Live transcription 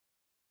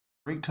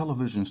Great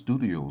Television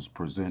Studios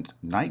present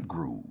Night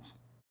Groove,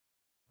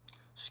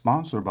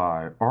 sponsored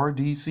by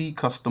RDC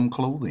Custom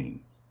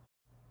Clothing.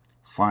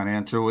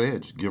 Financial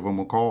Edge, give them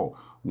a call,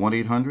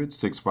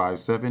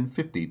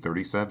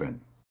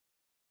 1-800-657-5037.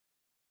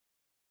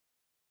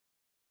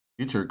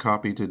 Get your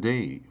copy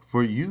today.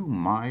 For You,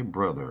 My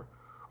Brother.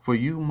 For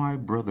You, My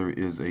Brother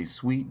is a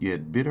sweet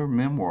yet bitter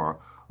memoir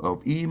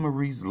of E.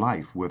 Marie's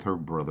life with her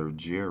brother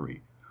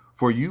Jerry.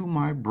 For You,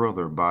 My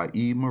Brother by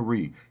E.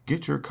 Marie.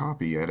 Get your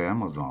copy at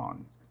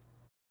Amazon.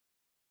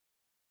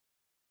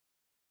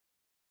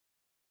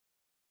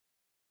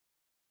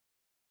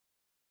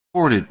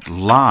 Recorded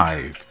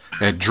live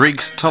at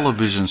Drake's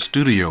Television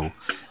Studio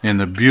in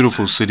the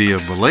beautiful city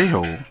of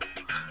Vallejo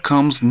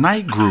comes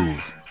Night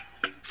Groove,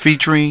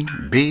 featuring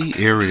Bay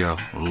Area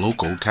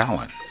local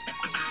talent,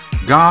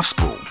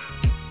 gospel,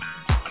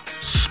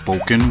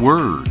 spoken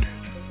word,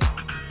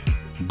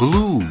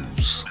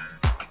 blues,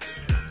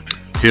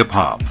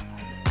 hip-hop,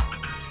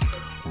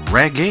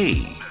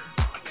 reggae,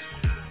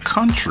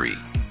 country,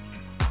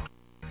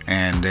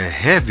 and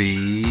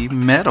heavy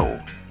metal.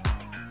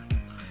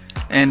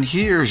 And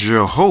here's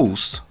your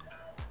host,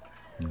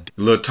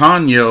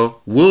 Tonya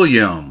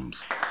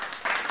Williams.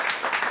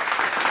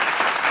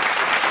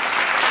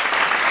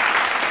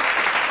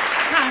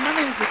 Hi, my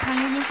name is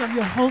Tonya Williams. I'm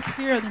your host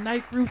here at the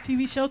Night Groove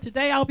TV show.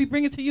 Today I'll be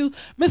bringing to you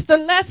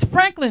Mr. Les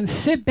Franklin.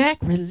 Sit back,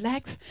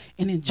 relax,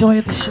 and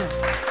enjoy the show.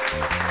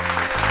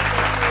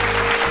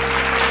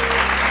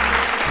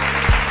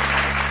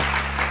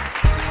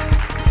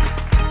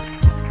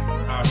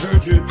 I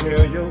heard you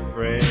tell your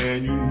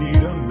friend you need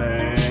a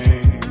man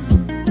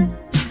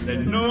that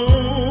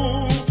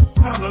know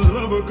how to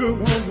love a good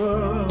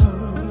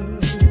woman.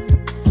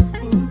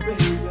 Ooh,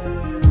 baby.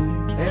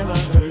 And I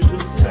heard you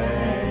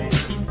say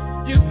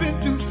you've been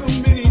through so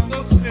many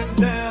ups and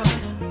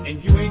downs,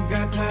 and you ain't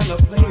got time to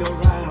play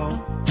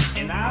around.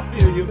 And I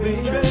feel you,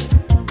 baby,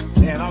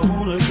 and I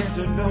wanna get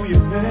to know you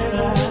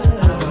better.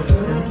 I'm a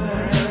good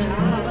man,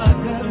 I'm a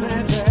good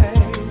man,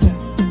 baby,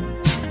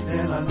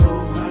 and I know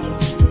how to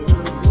treat a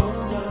good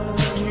woman.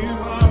 You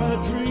are a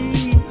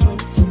dream come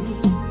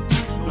true.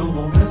 No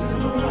more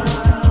messing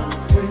around,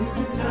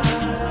 wasting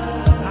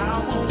time. I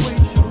won't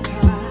waste your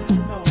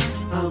time. No,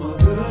 I'm a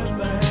good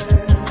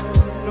man.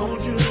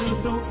 Don't you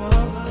don't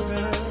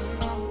forget.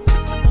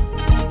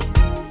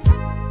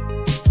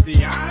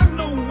 See, I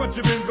know what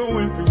you've been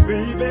going through,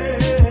 baby.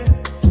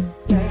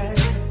 Yeah.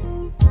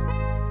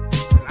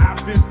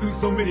 I've been through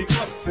so many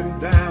ups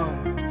and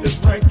downs,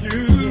 just like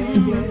you.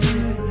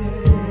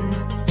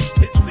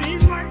 It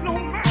seems like no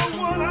matter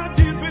what I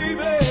did,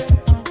 baby,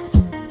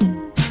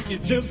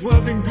 it just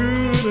wasn't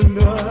good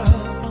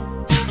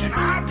enough. And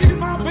I did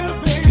my best,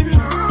 baby.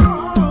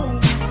 Oh,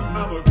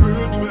 I'm a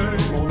good man.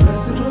 Won't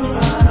messing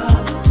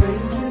around,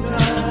 wasting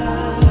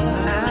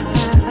time.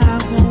 I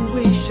won't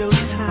waste your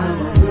time.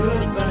 I'm a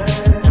good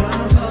man.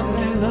 I'm up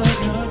in the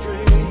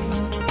country,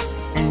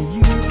 and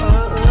you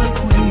are a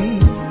queen.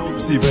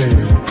 See,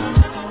 baby,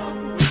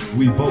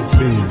 we both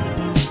been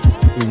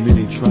through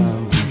many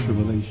trials and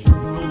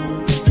tribulations,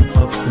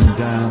 ups and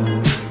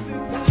downs,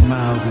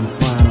 smiles and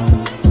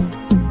frowns,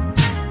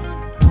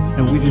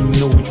 and we didn't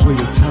know which way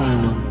to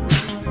turn.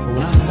 But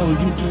when I saw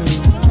you, girl,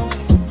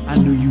 I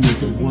knew you were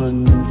the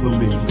one for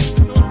me.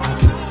 I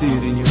could see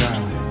it in your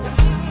eyes,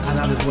 and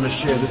I just want to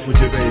share this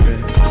with you, baby.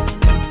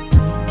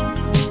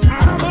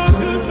 I'm a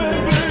good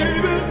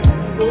man, baby.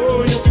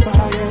 Oh, yes, I am.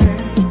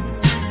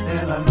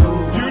 And I know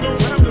you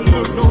don't have to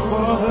look no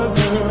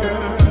further,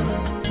 girl.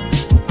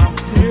 I'm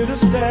here to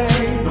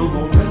stay. No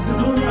more messing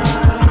around.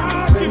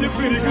 I'll give you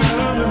pretty good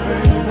loving,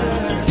 baby.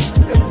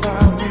 Yes, I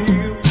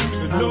will.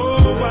 But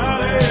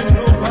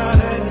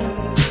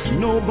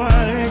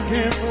nobody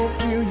can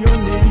fulfill your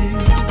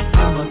needs.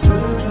 I'm a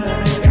good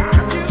man. I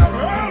get up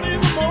early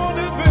in the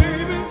morning,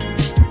 baby.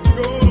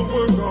 Go to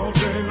work all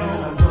day long.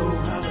 And I know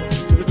how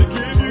to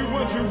give you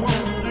what you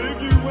want,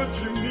 give you what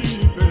you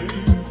need,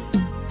 baby.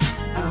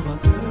 I'm a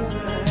good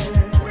man.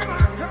 When I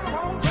come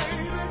home,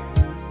 baby,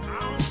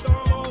 I'll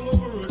start all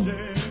over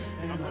again.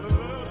 I'm gonna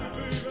love you,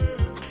 baby.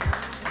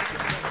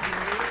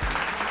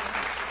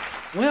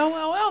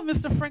 Well,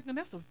 Mr. Franklin,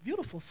 that's a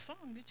beautiful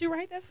song. Did you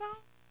write that song?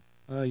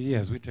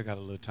 Yes, we took out a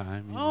little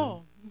time.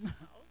 Oh,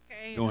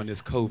 okay. During this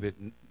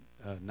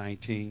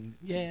COVID-19.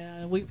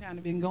 Yeah, we've kind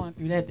of been going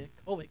through that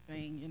COVID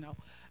thing, you know.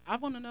 I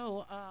want to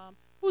know,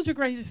 who's your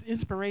greatest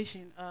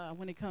inspiration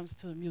when it comes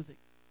to music?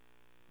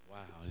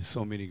 Wow, there's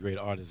so many great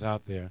artists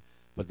out there.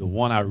 But the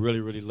one I really,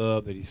 really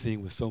love that he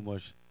sings with so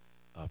much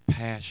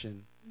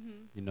passion,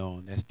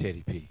 and that's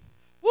Teddy P.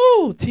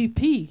 Woo,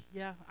 TP.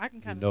 Yeah, I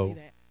can kind of see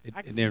that.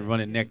 And then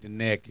running neck to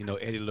neck,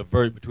 Eddie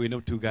LeVert between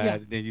them two guys, Yeah.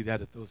 and then you'd have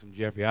to throw some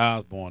Jeffrey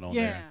Osborne on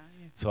there.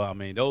 Yeah. So, I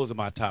mean, those are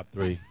my top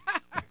three.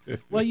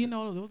 Well,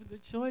 those are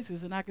good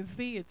choices, and I can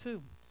see it,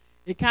 too.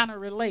 It kind of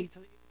relates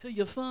to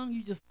your song.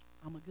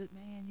 I'm a good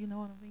man, you know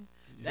what I mean?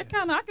 That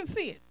Yes. I can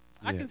see it.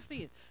 I can Yes.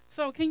 see it.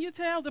 So can you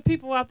tell the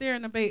people out there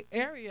in the Bay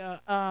Area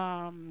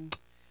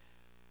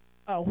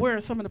where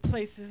are some of the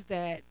places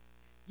that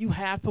you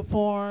have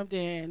performed,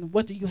 and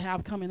what do you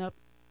have coming up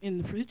in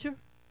the future?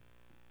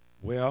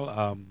 Well,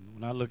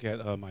 when I look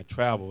at my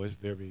travel, it's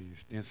very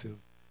extensive.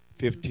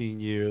 15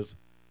 years,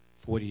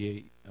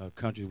 48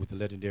 countries with the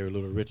legendary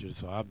Little Richard.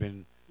 So I've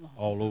been Long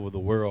all over time. the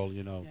world.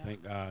 You know, Yeah.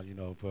 thank God. You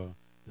know, for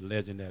the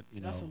legend that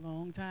That's a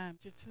long time.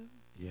 You too.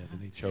 yes,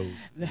 and they chose.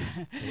 So,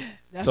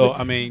 That's so a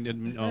I mean,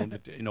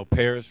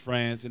 Paris,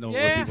 France. Where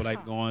yeah. people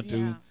like going Yeah.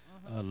 to.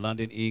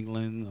 London,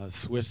 England,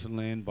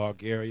 Switzerland,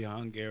 Bulgaria,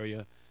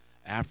 Hungary,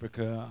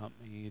 Africa.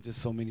 I mean,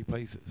 just so many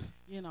places.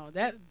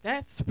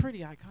 That's pretty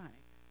iconic.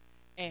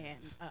 And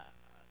Yes.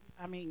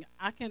 I mean,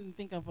 I can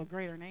think of a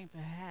greater name to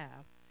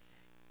have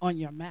on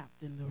your map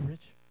than Little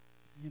Richard.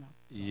 So,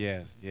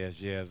 Yes, yes,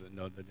 yes.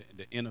 No,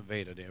 the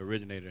innovator, the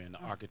originator, and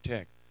the uh,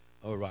 architect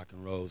of rock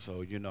and roll.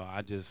 So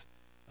I just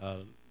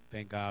uh,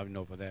 thank God,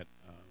 for that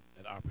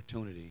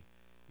opportunity,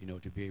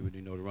 to be able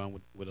to to run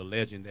with a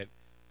legend that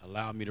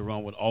allowed me to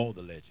run with all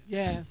the legends.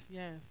 yes,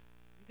 yes.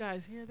 You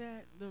guys hear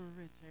that, Little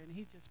Richard? And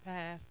he just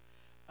passed.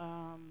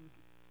 Um,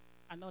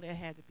 I know that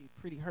had to be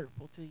pretty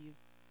hurtful to you.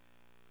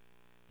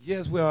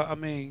 Yes, well, I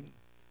mean,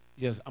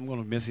 yes, I'm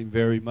gonna miss him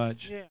very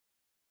much. Yeah.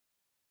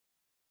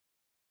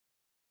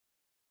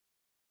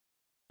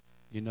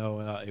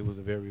 It was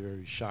a very,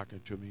 very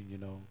shocking to me.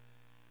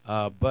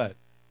 But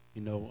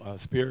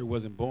Spirit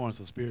wasn't born,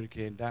 so Spirit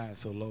can't die.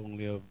 So long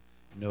live,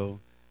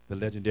 the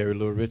legendary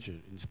Little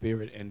Richard in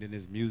spirit, and then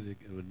his music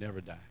it would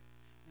never die.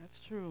 That's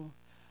true.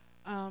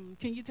 Can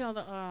you tell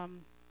the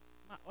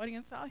my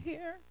audience out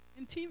here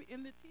in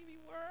the TV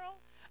world,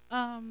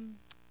 um,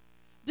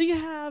 do you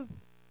have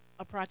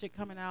a project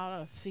coming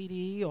out, a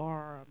CD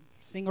or a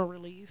single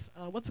release?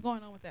 What's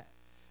going on with that?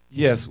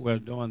 Yes, well,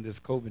 during this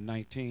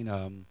COVID-19,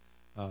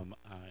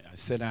 I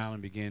sat down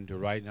and began to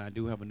write, and I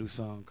do have a new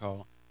song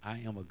called "I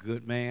Am a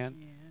Good Man,"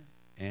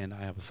 Yeah. and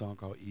I have a song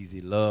called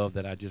 "Easy Love"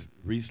 that I just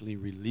recently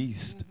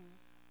released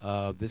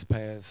this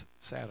past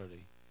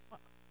Saturday.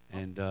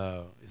 And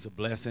it's a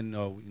blessing.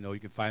 You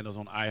can find us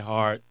on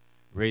iHeart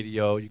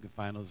Radio. You can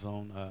find us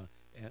on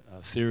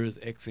Sirius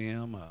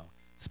XM,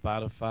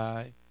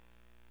 Spotify,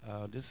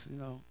 just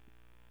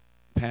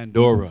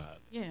Pandora.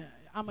 Yeah,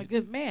 I'm a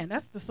good man.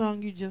 That's the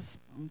song you just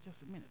a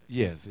minute ago.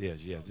 Yes,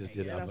 yes, yes. Just Okay,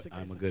 did. yeah, that's a great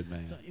I'm a song. good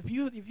man. So if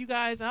you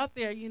guys out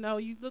there, you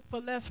look for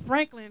Les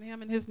Franklin,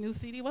 him and his new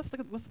CD. What's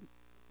the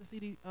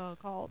CD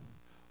called?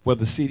 Well,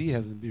 the CD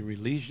hasn't been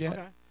released yet.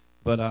 Okay.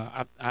 But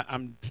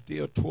I'm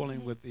still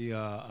toiling with the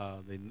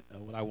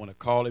what I want to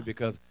call it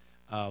because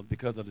of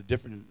the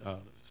different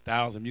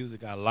styles of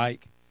music I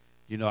like.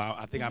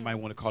 I think I might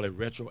want to call it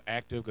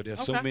retroactive because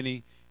there's so Okay.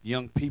 many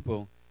young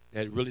people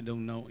that really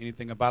don't know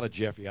anything about a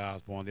Jeffrey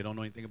Osborne. They don't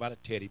know anything about a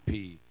Teddy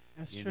P.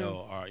 That's true.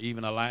 Or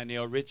even a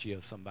Lionel Richie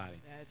or somebody.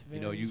 That's You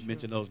very you true.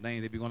 mention those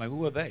names, they be going like,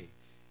 who are they?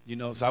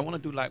 So I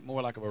want to do like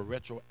more like of a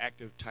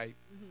retroactive type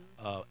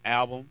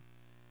album.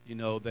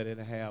 That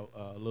it'll have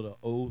a little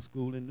old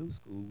school and new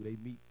school. They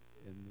meet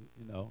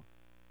and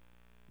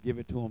give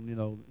it to them.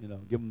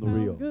 Give them the Sounds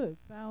real. good.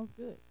 Sounds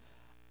good.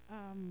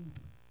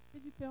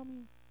 Could you tell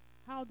me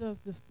how does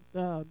this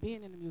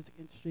being in the music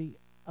industry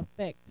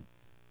affect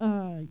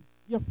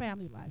your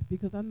family life?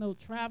 Because I know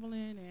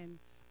traveling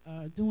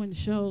and doing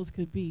shows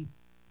could be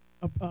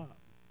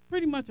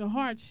pretty much a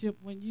hardship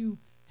when you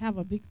have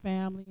a big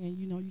family and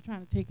you're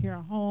trying to take care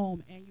of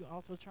home and you're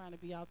also trying to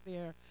be out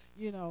there,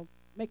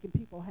 making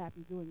people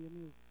happy doing your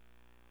music.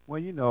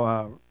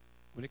 Well,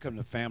 when it comes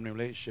to family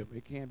relationship,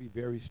 it can be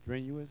very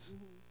strenuous.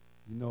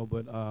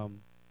 But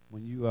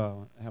when you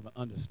have an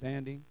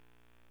understanding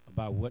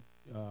about what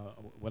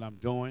I'm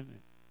doing,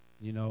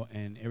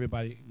 and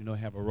everybody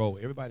have a role.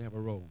 Everybody have a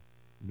role.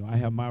 I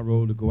have my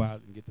role to go out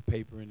and get the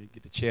paper and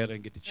get the cheddar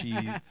and get the cheese,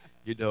 and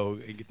get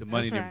the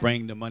money That's and right.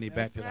 bring the money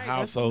back That's to the right.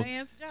 house. That's the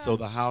man's So job.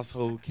 the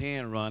household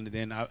can run. And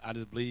then I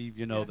just believe,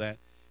 Yeah. that,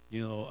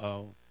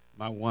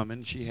 my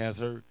woman, she has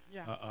her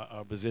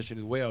Yeah. position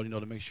as well,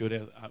 to make sure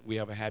that we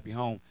have a happy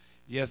home.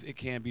 Yes, it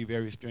can be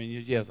very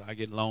strenuous. Yes, I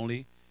get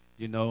lonely,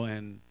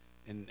 and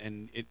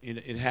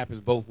it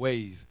happens both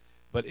ways.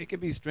 But it can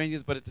be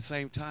strenuous, but at the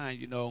same time,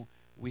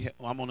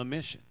 I'm on a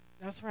mission.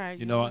 That's right. You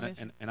you're know, on a and,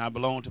 mission. and I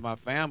belong to my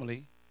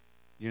family.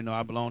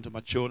 I belong to my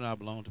children. I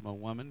belong to my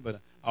woman,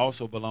 but I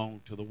also belong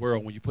to the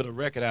world. When you put a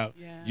record out,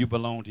 Yeah. you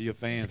belong to your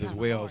fans as kinda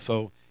well. hard.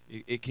 So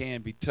it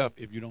can be tough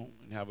if you don't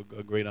have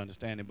a great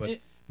understanding. But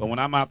It- but when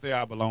I'm out there,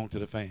 I belong to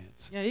the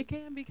fans. Yeah, it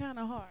can be kind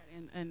of hard.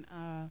 And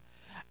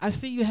I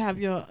see you have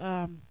your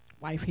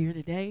wife here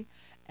today,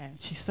 and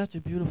she's such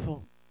a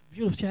beautiful.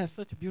 She has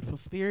such a beautiful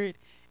spirit,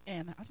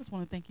 and I just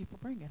want to thank you for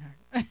bringing her.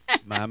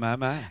 My.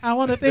 I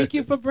want to thank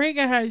you for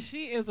bringing her.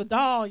 She is a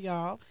doll,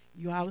 y'all.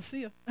 You ought to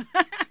see her.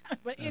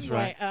 But That's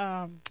anyway,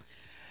 right.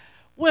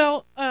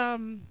 well,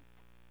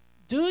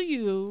 do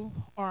you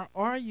or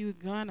are you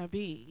gonna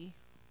be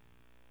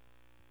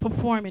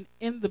performing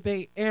in the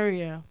Bay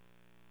Area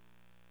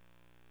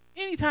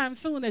anytime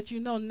soon? That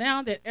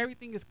now that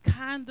everything is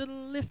kind of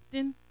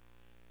lifting,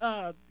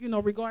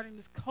 regarding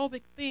this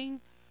COVID thing.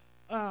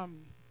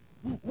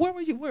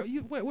 Where's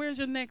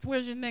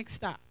your next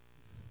stop?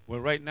 Well,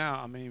 right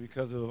now, I mean,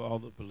 because of all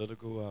the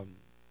political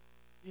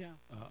Yeah.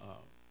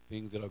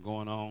 things that are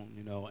going on,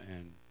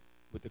 and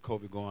with the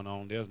COVID going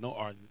on. There's no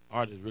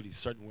artist really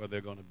certain where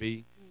they're going to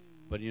be.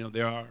 But, you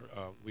know,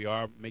 we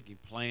are making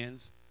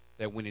plans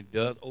that when it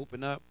does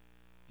open up,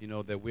 you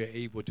know, that we're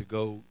able to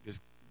go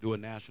just do a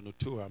national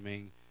tour. I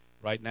mean,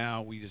 right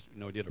now we just, you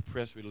know, did a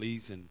press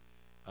release, and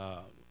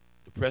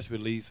the press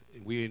release,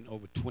 we're in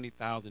over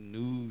 20,000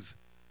 news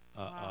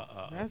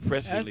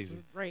press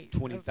releases. Great.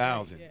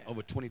 20,000, Yeah.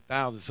 over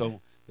 20,000.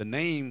 So the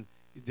name,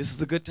 this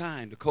is a good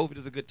time. The COVID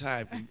is a good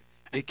time.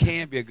 It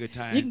can be a good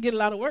time. You can get a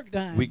lot of work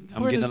done.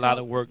 I'm getting a lot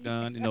of work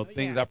done. You know,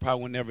 things Yeah. I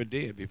probably never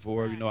did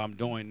before. Right. You know, I'm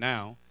doing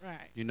now.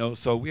 Right. You know,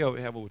 so we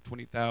have over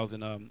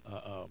 20,000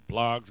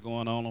 blogs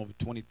going on, over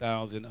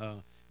 20,000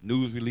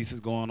 news releases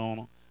going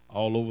on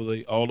all over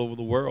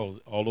the world,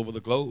 all over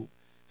the globe.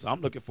 So I'm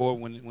looking forward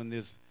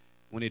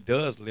when it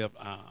does lift,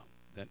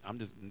 that I'm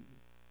just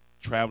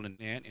traveling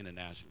and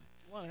internationally.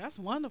 Well, that's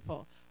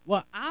wonderful.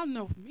 Well, I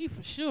know for me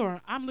for sure,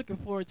 I'm looking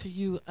forward to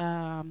you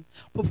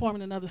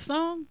performing another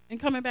song and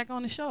coming back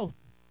on the show.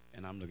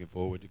 And I'm looking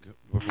forward to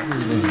performing.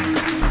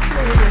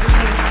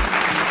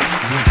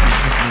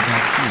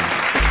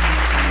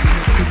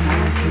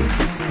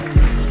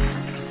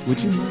 Would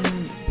you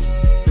mind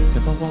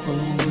if I walk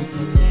along with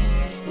you?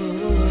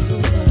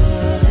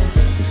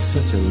 It's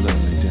such a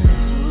lovely day.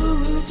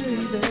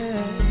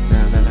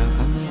 Now, I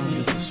know I'm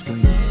just a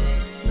stranger,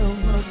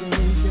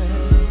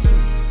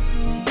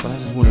 but I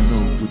just want to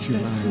know, would you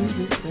mind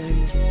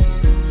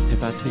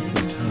if I take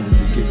some time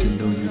to get to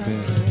know you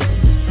better?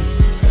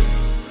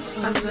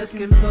 I'm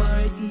looking for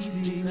an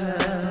easy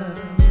love,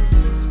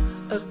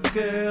 a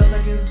girl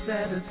that can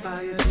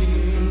satisfy your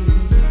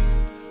needs,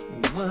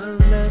 one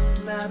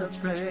that's not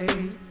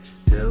afraid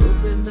to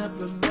open up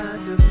her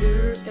mind to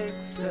pure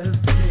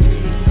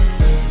ecstasy.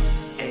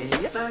 And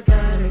yes, I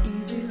got an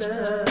easy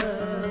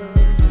love,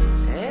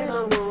 and I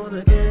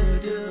wanna give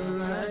it to the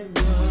right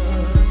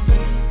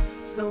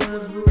one,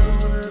 someone who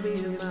wanna be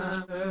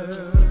my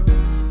girl.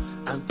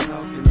 I'm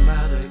talking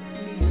about an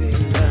easy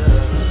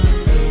love.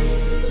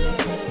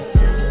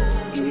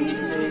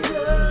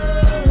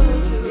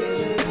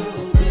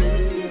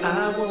 I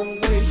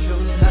won't waste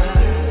your time.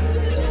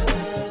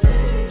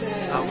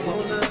 I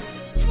wanna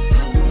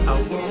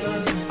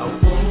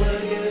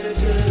get it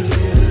to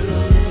you.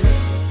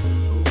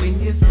 When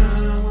you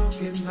start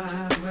walking my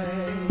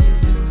way,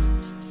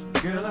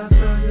 girl, I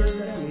saw your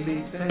lovely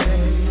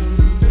face.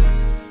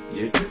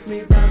 You took me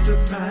by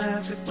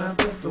surprise, took my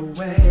breath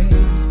away,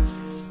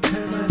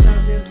 turned my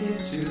darkness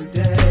into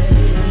day.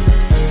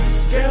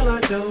 Girl, I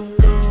don't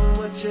know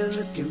what you're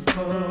looking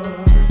for,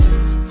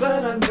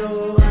 but I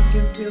know I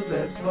can feel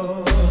that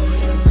for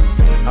you.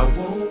 I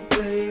won't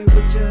play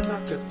with you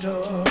like a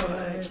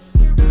toy.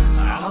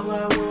 All I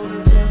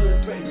wanna do is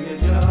bring you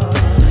joy.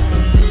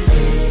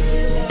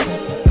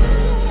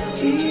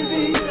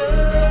 Easy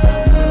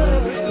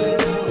love.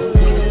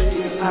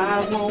 I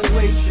won't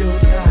waste your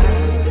time.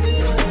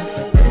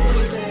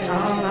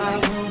 All I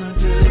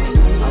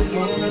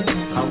wanna do,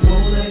 I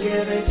wanna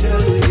give it to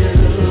you.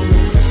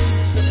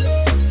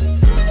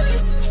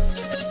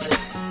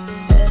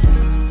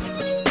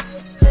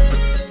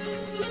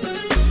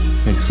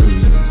 Hey,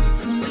 sweeties,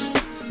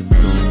 if you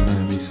don't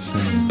mind me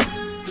saying,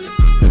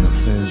 it's been a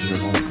pleasure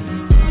walking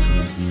and talking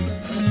with you.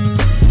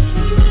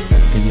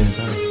 And yes,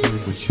 I hear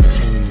what you're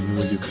saying and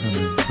where you're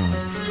coming from,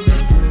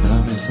 but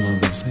I've had some of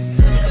those same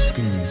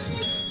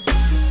experiences.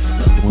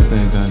 But one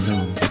thing I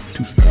know,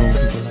 two strong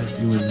people like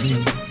you and me,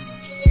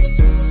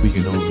 we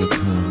can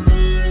overcome.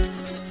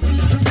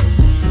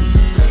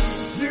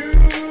 You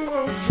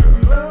want your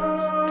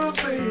love,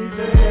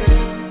 baby,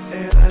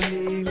 and I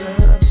need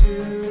love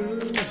too.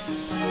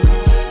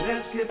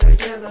 Let's get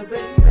together,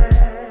 baby,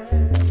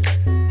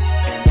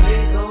 and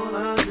make all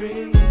our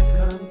dreams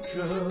come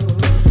true.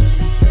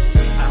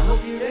 I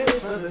hope you're ready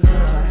for the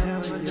love I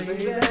have for you,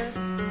 baby.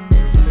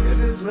 If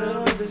this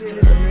love is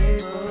getting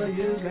made for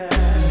you, girl,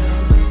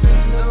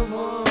 no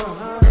more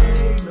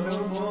heartache, no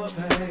more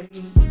pain.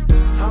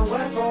 I'll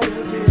wipe all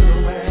your tears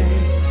away.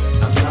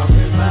 I'm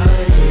talking about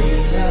easy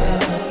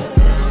love,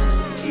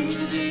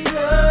 easy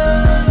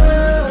love.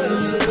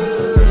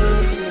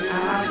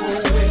 I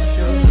won't waste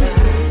your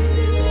time.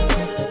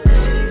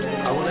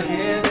 I wanna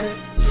give it,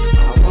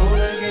 I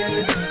wanna give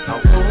it, I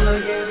wanna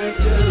give it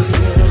to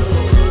you.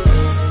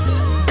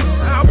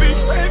 I'll be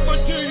faithful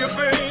to you,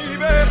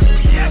 baby.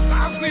 Yes, I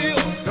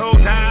will. Go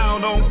down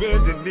on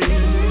bended knee,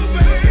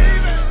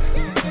 baby.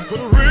 Put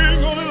a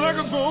ring on it like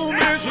a gold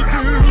as you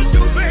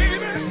do,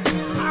 baby.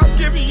 I'll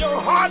give you your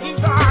heart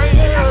desire.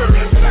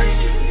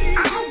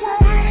 I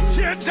won't let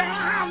you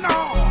down, no.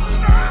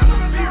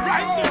 I'll be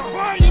right there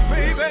for you,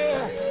 baby.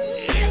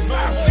 Yes, I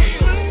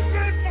will.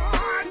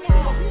 I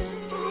know,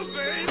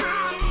 baby.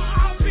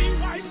 I'll be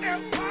right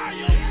there for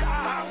you.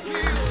 I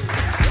will.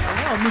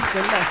 Oh, Mr.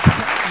 Lester,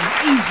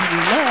 Easy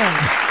Love.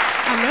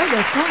 I love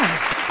that song.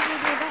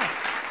 What's it about?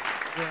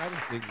 Well, I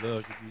just think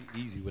love should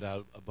be easy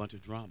without a bunch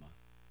of drama.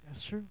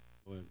 That's true.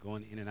 When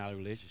going in and out of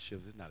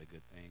relationships is not a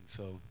good thing.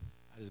 So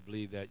I just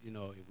believe that, you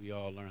know, if we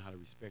all learn how to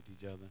respect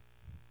each other,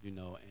 you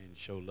know, and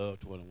show love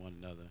toward one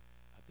another,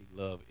 I think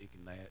love it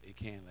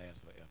can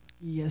last forever.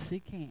 Yes,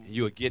 it can. And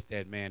you'll get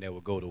that man that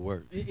will go to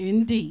work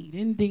Indeed,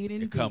 indeed,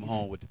 and indeed. come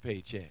home with the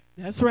paycheck.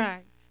 That's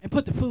right. And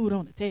put the food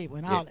on the table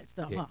and all that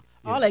stuff, yeah, huh?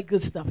 yeah. All that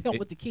good stuff. Help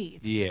with the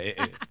kids.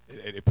 Yeah,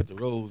 they put the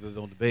roses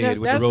on the bed That's,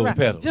 with the that's rose right.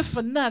 petals. Just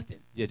for nothing.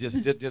 Yeah, just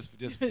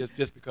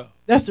because.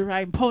 That's the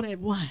right. And pour that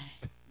wine.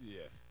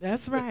 Yes.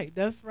 That's right.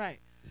 That's right.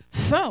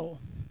 So,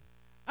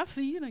 I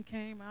see you done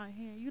came out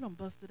here. You done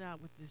busted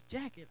out with this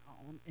jacket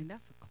on, and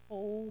that's a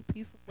cold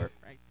piece of work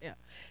right there.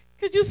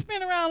 Could you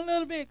spin around a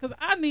little bit? Because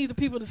I need the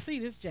people to see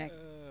this jacket.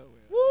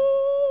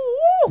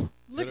 Woo!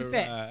 Look at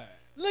that. Right.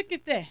 Look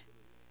at that.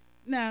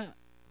 Now,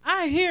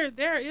 I hear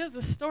there is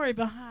a story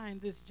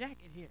behind this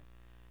jacket here.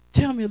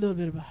 Tell me a little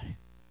bit about it.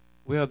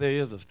 Well, there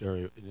is a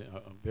story,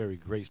 a very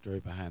great story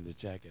behind this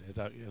jacket.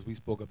 As we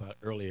spoke about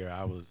earlier,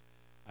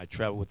 I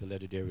traveled with the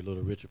legendary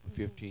Little Richard for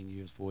 15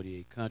 years,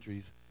 48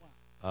 countries.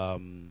 Wow.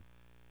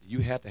 You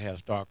had to have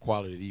star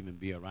quality to even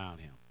be around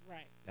him.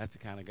 Right. That's the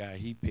kind of guy,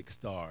 he picks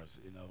stars,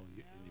 you know.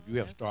 And if you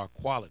have star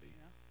quality,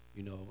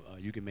 you know,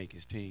 you can make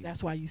his team.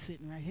 That's why you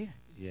sitting right here.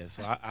 Yeah,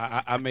 so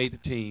I made the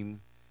team,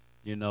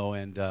 you know,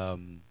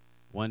 and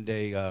one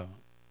day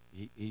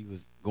he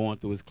was going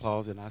through his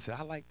closet, and I said,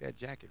 I like that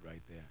jacket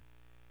right there.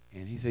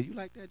 And he said, you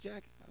like that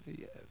jacket? I said,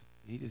 yes.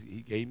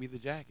 He gave me the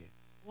jacket.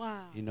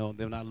 Wow. You know,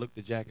 then when I looked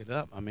the jacket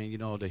up, I mean, you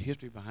know, the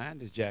history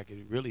behind this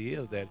jacket really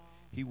is that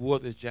he wore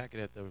this jacket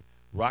at the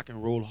Rock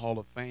and Roll Hall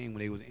of Fame when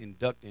they was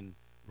inducting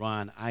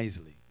Ron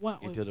Isley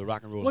into the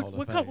Rock and Roll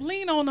Hall of Fame.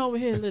 Lean on over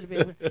here a little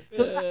bit.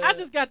 Because I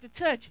just got to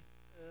touch it.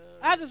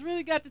 I just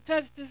really got to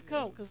touch this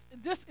coat. Because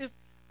this is,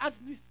 I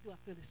feel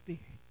the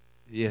spirit.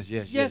 Yes,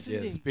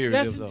 Indeed. Spirit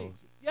yes, is indeed. those.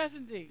 Yes,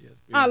 indeed. Yes,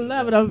 I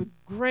love it. A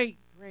great,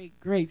 great,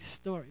 great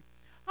story.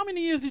 How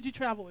many years did you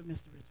travel with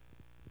Mr. Richard?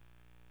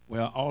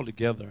 Well,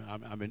 altogether,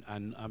 I've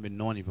been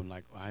knowing him from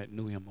I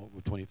knew him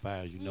over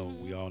 25 years. You know,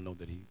 we all know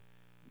that he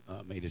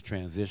made his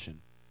transition.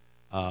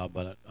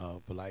 But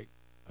for like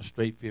a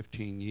straight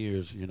 15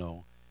 years, you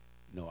know,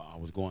 I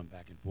was going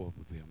back and forth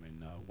with him.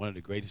 And one of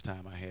the greatest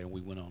time I had,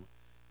 we went on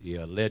the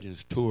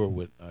Legends tour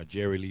with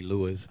Jerry Lee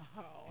Lewis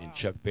and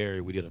Chuck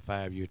Berry. We did a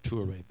 5-year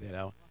tour right there.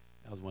 That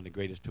was one of the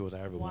greatest tours I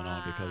ever went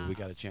on because we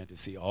got a chance to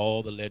see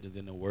all the legends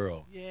in the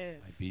world. Yes.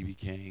 Like B.B.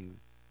 King,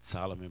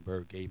 Solomon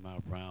Burke, 8 Mile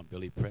Brown,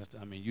 Billy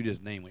Preston. I mean, you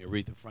just name it.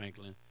 Aretha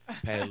Franklin,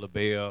 Patti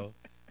LaBelle.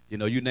 You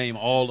know, you name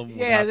all of them.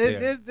 Yeah,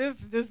 this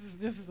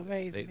is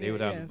amazing. They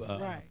would have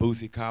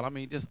Boosie Collins. I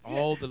mean, just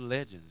all the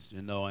legends,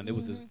 you know. And it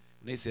was when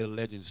they said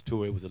Legends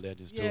Tour, it was a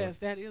Legends Tour. Yes,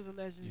 that is a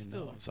Legends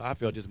Tour. So I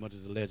felt as much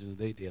as the Legends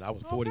they did. I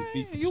was 40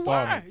 feet from you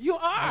stardom. You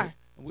are.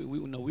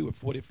 We were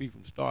 40 feet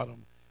from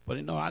stardom. But,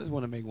 you know, I just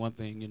want to make one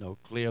thing, you know,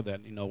 clear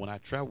that, you know, when I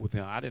traveled with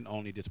him, I didn't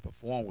only just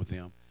perform with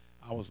him.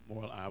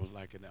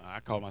 I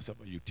call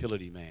myself a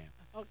utility man.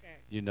 Okay.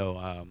 You know,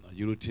 a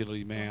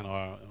utility man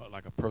or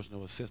like a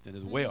personal assistant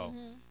as well,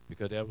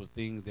 because there was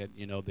things that,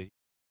 you know,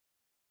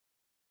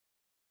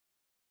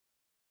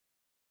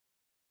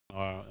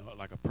 or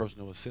like a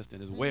personal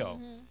assistant as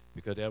well,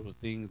 because there was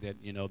things that,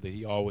 you know, that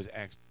he always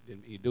asked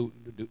me do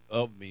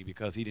of me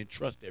because he didn't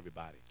trust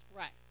everybody.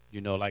 Right.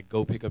 You know, like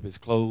go pick up his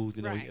clothes.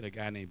 You know, Right. he had a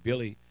guy named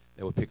Billy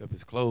that would pick up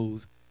his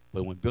clothes,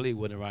 but when Billy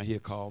wasn't around,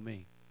 he'd call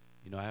me.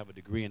 You know, I have a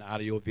degree in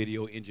audio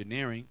video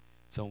engineering,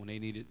 so when they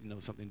needed, you know,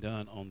 something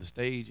done on the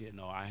stage, you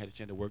know, I had a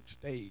chance to work the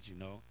stage. You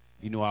know,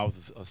 he knew I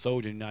was a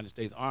soldier in the United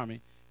States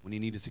Army. When he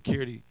needed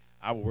security,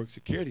 I would work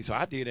security. So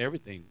I did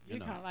everything. You're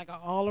know, kind of like an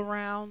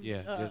all-around.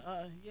 Yeah.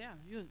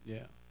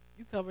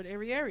 You covered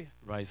every area.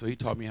 Right. So he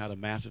taught me how to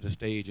master the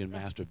stage and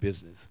master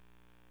business.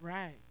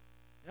 Right.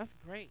 That's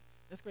great.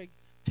 That's great.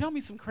 Tell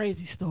me some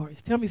crazy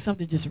stories. Tell me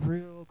something just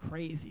real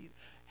crazy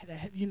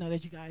that you know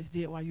that you guys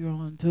did while you were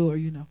on tour.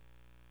 You know.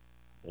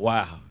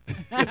 Wow.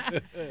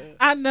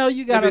 I know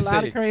you got a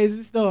lot of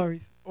crazy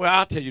stories. Well,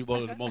 I'll tell you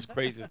one of the most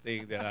craziest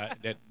things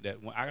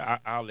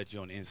I'll let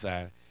you on the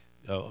inside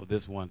of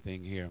this one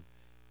thing here.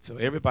 So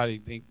everybody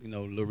think, you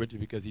know, Little Richard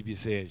because he be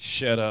saying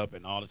shut up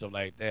and all the stuff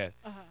like that.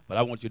 But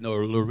I want you to know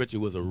Little Richard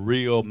was a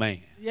real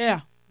man.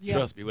 Yeah.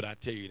 Trust me when I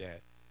tell you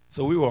that.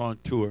 So we were on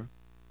tour.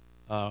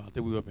 I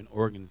think we were up in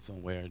Oregon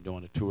somewhere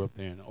doing a tour up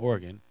there in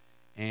Oregon.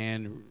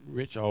 And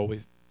Rich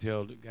always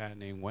tell the guy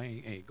named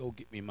Wayne, hey, go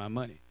get me my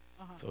money.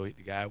 So the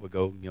guy would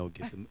go, you know,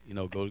 get the, you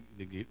know, go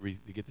to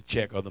get the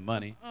check or the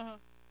money.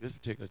 This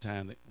particular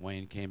time that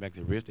Wayne came back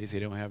to Rich, they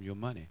said they don't have your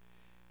money.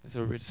 And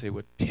so Rich said,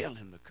 well, tell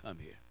him to come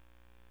here.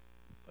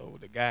 So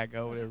the guy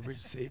go over there, Rich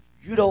said,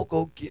 if you don't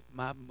go get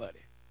my money,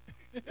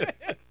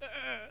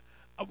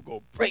 I'm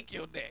going to break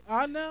your neck.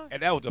 I know.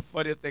 And that was the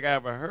funniest thing I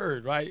ever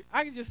heard, right?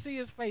 I can just see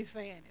his face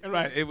saying it.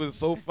 Right. It was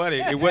so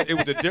funny. It was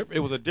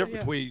a difference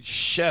between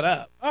shut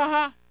up.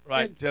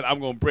 Right. Tell I'm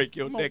going to break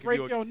your neck.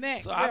 Break your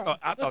neck. So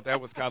I thought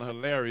that was kind of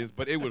hilarious,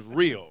 but it was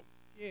real.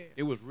 Yeah.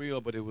 It was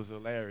real, but it was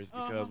hilarious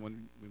because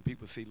when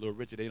people see Little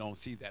Richard, they don't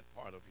see that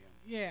part of him.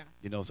 Yeah.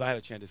 You know, so I had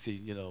a chance to see,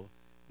 you know,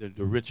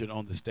 the Richard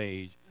on the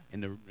stage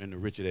and the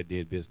Richard that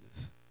did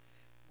business.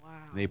 Wow.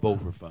 And they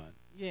both were fun.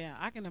 Yeah,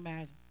 I can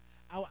imagine.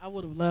 I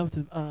would have loved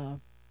to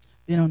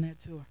been on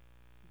that tour.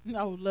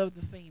 I would love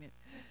to seen it.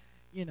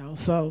 You know,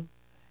 so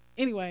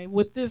Anyway,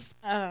 with this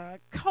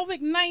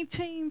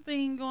COVID-19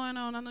 thing going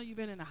on, I know you've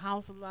been in the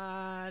house a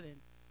lot, and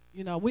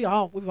you know we've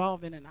all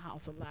been in the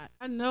house a lot.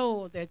 I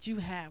know that you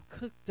have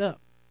cooked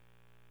up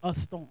a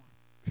storm.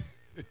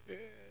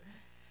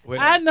 Well,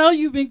 I know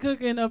you've been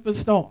cooking up a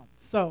storm.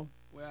 So,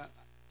 well,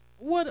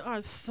 what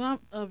are some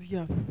of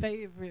your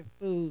favorite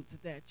foods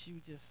that you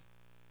just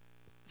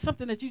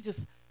something that you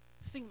just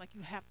seem like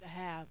you have to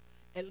have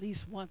at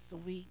least once a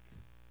week?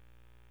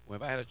 well,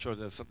 if I had a choice,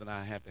 that's something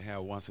I have to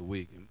have once a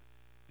week,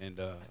 and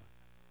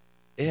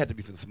it had to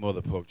be some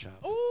smothered pork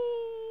chops.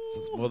 Ooh.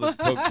 Some smothered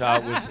pork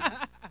chop with some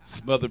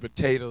smothered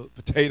potatoes,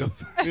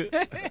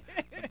 a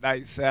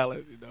nice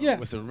salad, Yeah.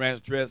 with some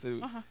ranch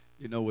dressing, Uh-huh.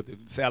 with the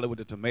salad with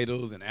the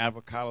tomatoes and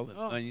avocados and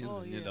Oh, onions,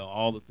 oh, and yeah.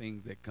 all the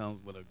things that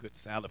comes with a good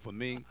salad for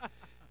me.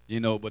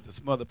 But the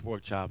smothered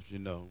pork chops,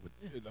 Oh,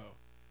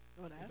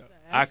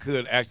 I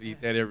could actually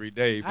eat that every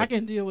day. But I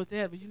can deal with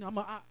that,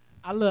 but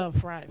I love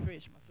fried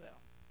fish myself.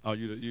 oh,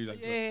 you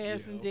like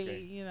Yes, yeah, indeed.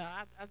 okay.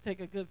 I take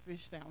a good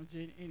fish sandwich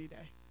any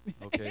day.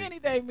 Okay. Any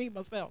day, me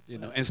myself.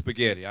 And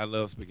spaghetti. I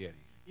love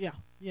spaghetti. Yeah,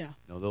 yeah.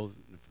 Those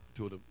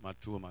are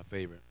two of my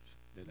favorites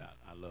that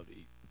I love to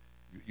eat.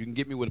 You can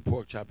get me with a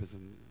pork chop and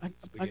some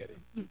spaghetti.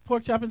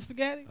 Pork chop and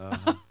spaghetti.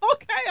 Uh-huh.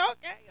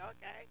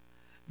 Okay.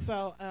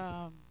 So,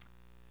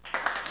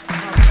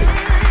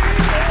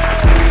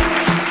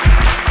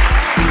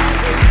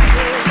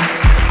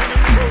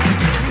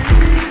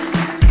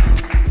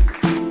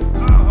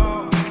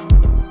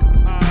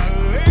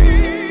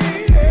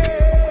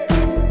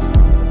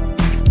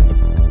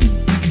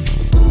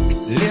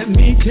 Let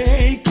me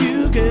take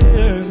you,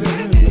 girl,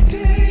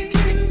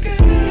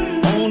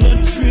 on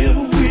a trip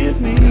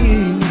with me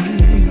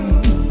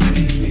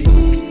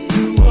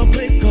to a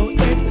place called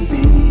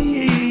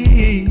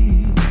ecstasy,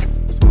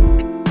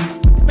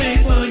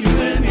 made for you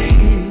and me.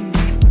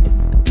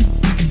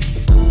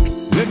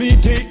 Let me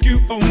take you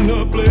on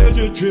a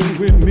pleasure trip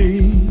with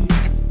me.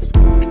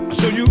 I'll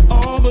show you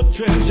all the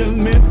treasures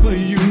meant for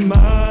you,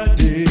 my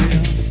dear.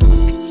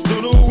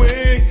 Stored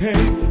away,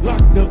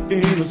 locked up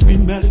in a sweet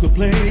magical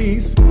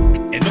place,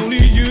 and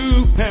only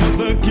you have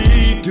the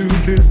key to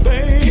this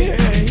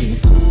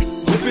place.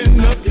 Open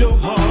up your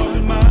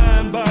heart,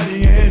 mind,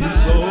 body, and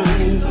soul,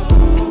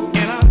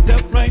 and I'll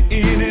step right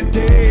in and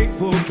take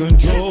full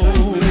control.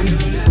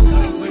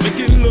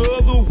 Making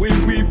love the way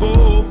we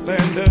both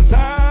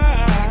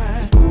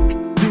fantasize.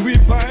 Do we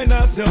find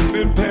ourselves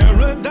in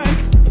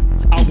paradise?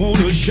 I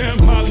wanna share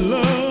my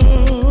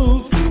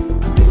love.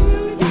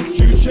 Won't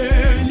you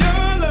share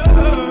your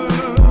love?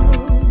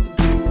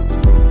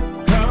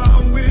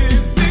 Come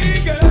with me,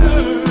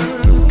 girl,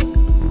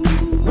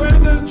 where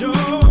there's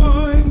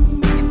joy,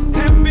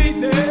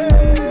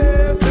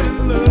 happiness, and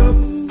love.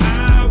 I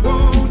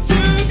want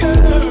you,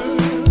 girl.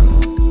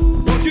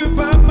 Won't you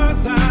by my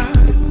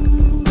side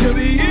till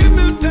the end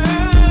of time?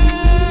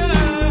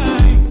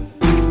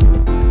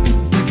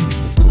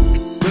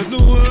 There's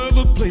no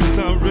other place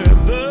I'd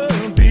rather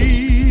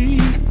be.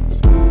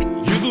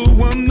 You're the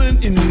woman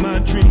in my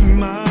dream,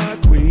 my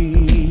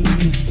queen.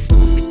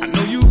 I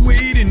know you're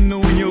waiting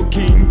on your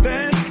king,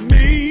 that's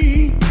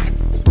me.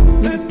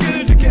 Let's get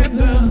it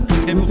together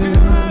and fulfill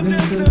our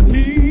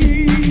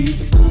destiny.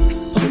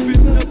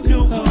 Open up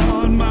your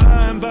heart,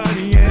 mind,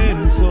 body,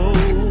 and soul,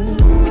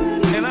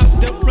 and I'll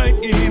step right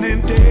in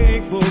and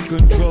take full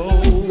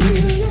control.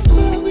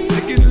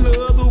 Making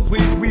love the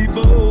way we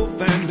both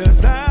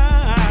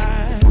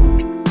fantasize.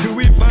 Do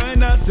we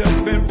find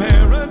ourselves in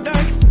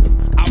paradise?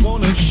 I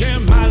wanna share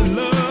my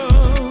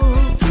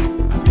love.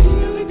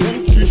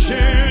 Won't you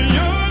share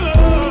your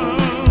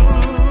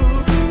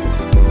love?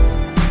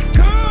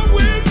 Come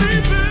with me,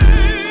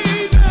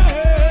 baby.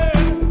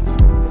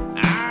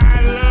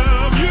 I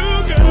love you,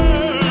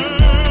 girl.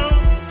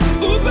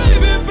 Ooh,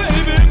 baby.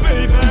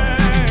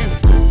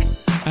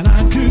 And I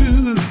do.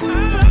 I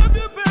love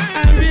you, baby.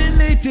 I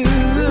really do.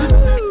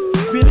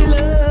 Really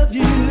love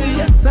you.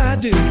 Yes, I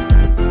do.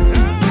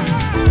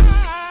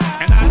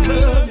 And I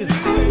love you.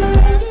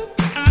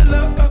 I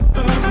love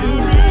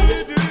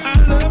you. I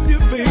love you,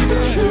 baby.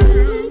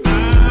 I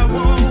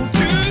want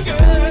you,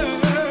 girl.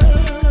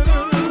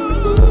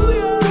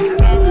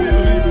 I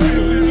really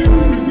do.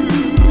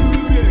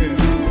 Yeah.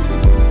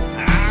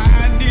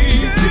 I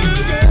need you,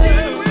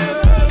 girl.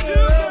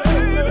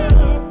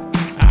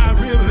 I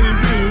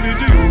really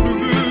do.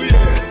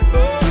 Yeah.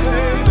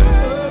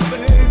 Oh,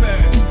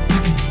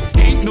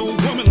 baby. Ain't no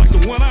woman like the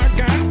one I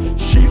got.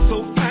 She's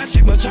so fine,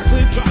 she's my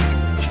chocolate drop.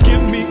 She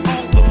give me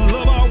all the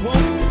love I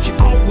want. She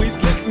always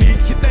let me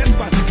hit that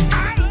spot.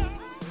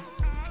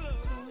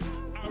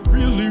 I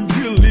really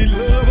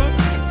love her.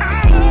 I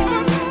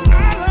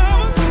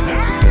love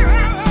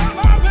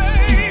my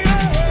baby.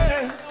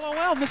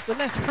 Well, Mr.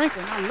 Les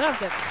Franklin, I love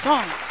that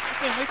song. I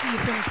can't wait till you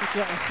finish with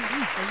your CD.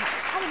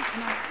 I want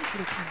you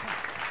to come back.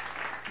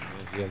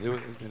 Yes,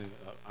 it's been an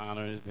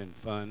honor. It's been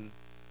fun.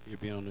 You're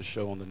being on the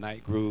show on the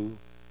Night Groove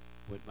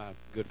with my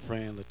good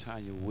friend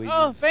Tonya Williams.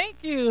 Oh, thank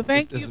you.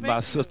 This is my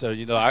sister.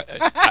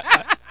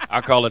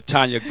 I call her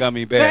Tonya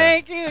Gummy Bear.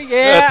 Thank you.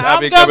 Yeah,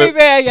 I'm Gummy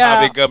Bear,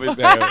 y'all. Tommy Gummy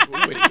Bear.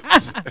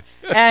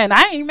 And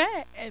I ain't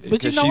mad. But you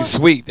Because know she's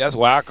what? sweet. That's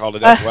why I call her.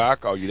 That's why I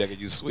call you that,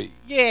 because you sweet.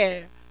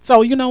 Yeah.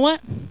 So you know what?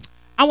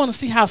 I want to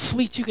see how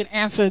sweet you can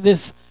answer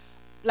this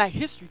Black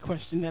history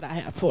question that I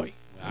have for you.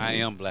 I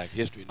am Black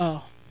history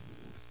now.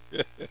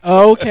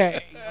 Oh.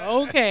 Okay.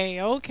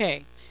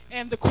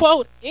 And the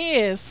quote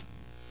is,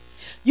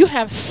 "You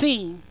have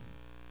seen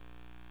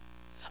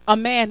a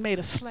man made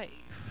a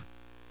slave.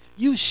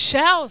 You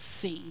shall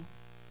see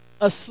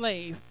a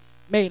slave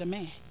made a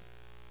man."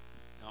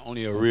 Now,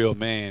 only a real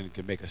man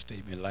can make a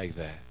statement like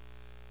that.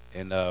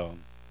 And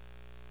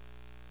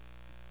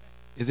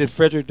is it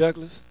Frederick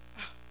Douglass?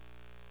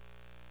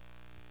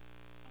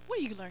 Where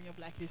you learn your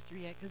Black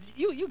history at? Because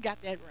you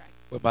got that right.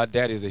 Well, my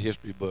daddy's a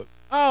history book.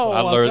 Oh, So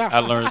I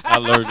God.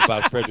 learned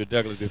about Frederick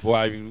Douglass before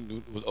I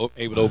even was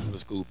able to open the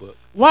school book.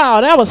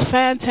 Wow, that was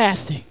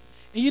fantastic.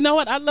 And you know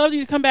what? I'd love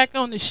you to come back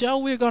on the show.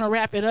 We're going to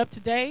wrap it up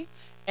today.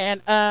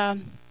 And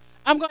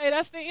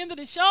that's the end of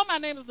the show. My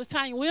name is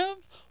Tonya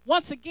Williams.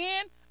 Once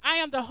again, I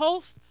am the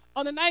host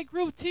on the Night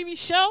Groove TV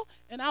show,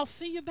 and I'll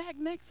see you back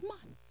next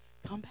month.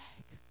 Come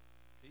back.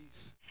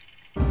 Peace.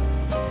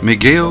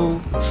 Miguel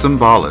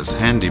Cimbalas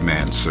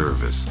Handyman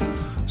Service,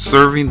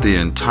 serving the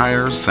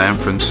entire San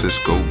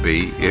Francisco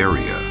Bay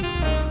Area.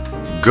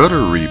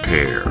 Gutter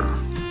repair,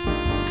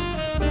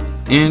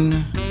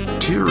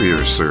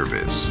 interior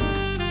service,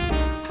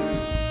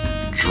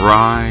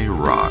 dry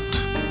rot,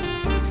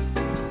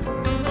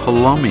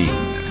 plumbing,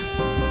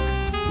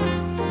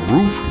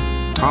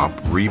 rooftop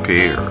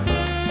repair,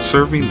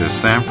 serving the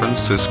San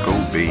Francisco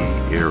Bay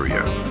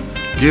Area.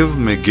 Give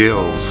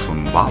Miguel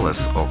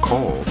Cimbalas a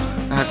call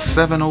at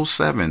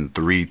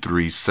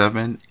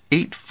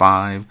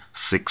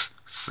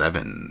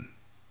 707-337-8567.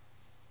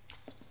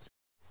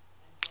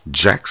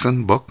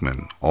 Jackson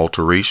Buckman,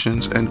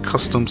 alterations and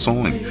custom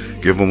sewing.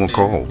 Give him a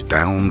call,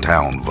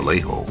 downtown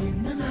Vallejo.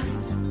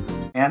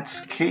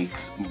 Aunt's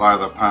Cakes by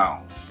the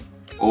pound.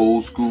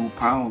 Old school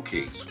pound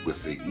cakes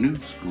with a new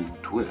school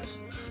twist.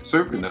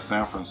 Serving the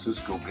San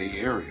Francisco Bay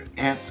Area.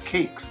 Aunt's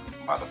Cakes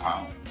by the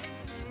pound.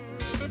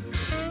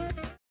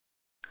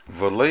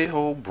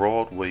 Vallejo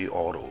Broadway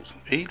Autos,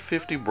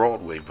 850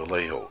 Broadway,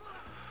 Vallejo.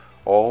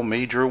 All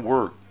major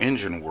work,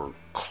 engine work,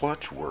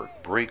 clutch work,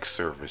 brake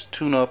service,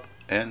 tune-up,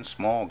 and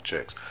small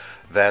checks.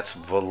 That's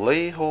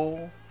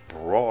Vallejo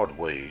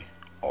Broadway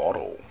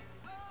Auto.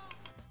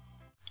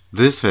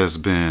 This has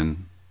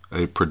been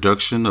a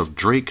production of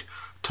Drake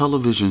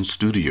Television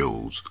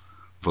Studios,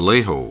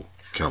 Vallejo,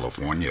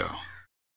 California.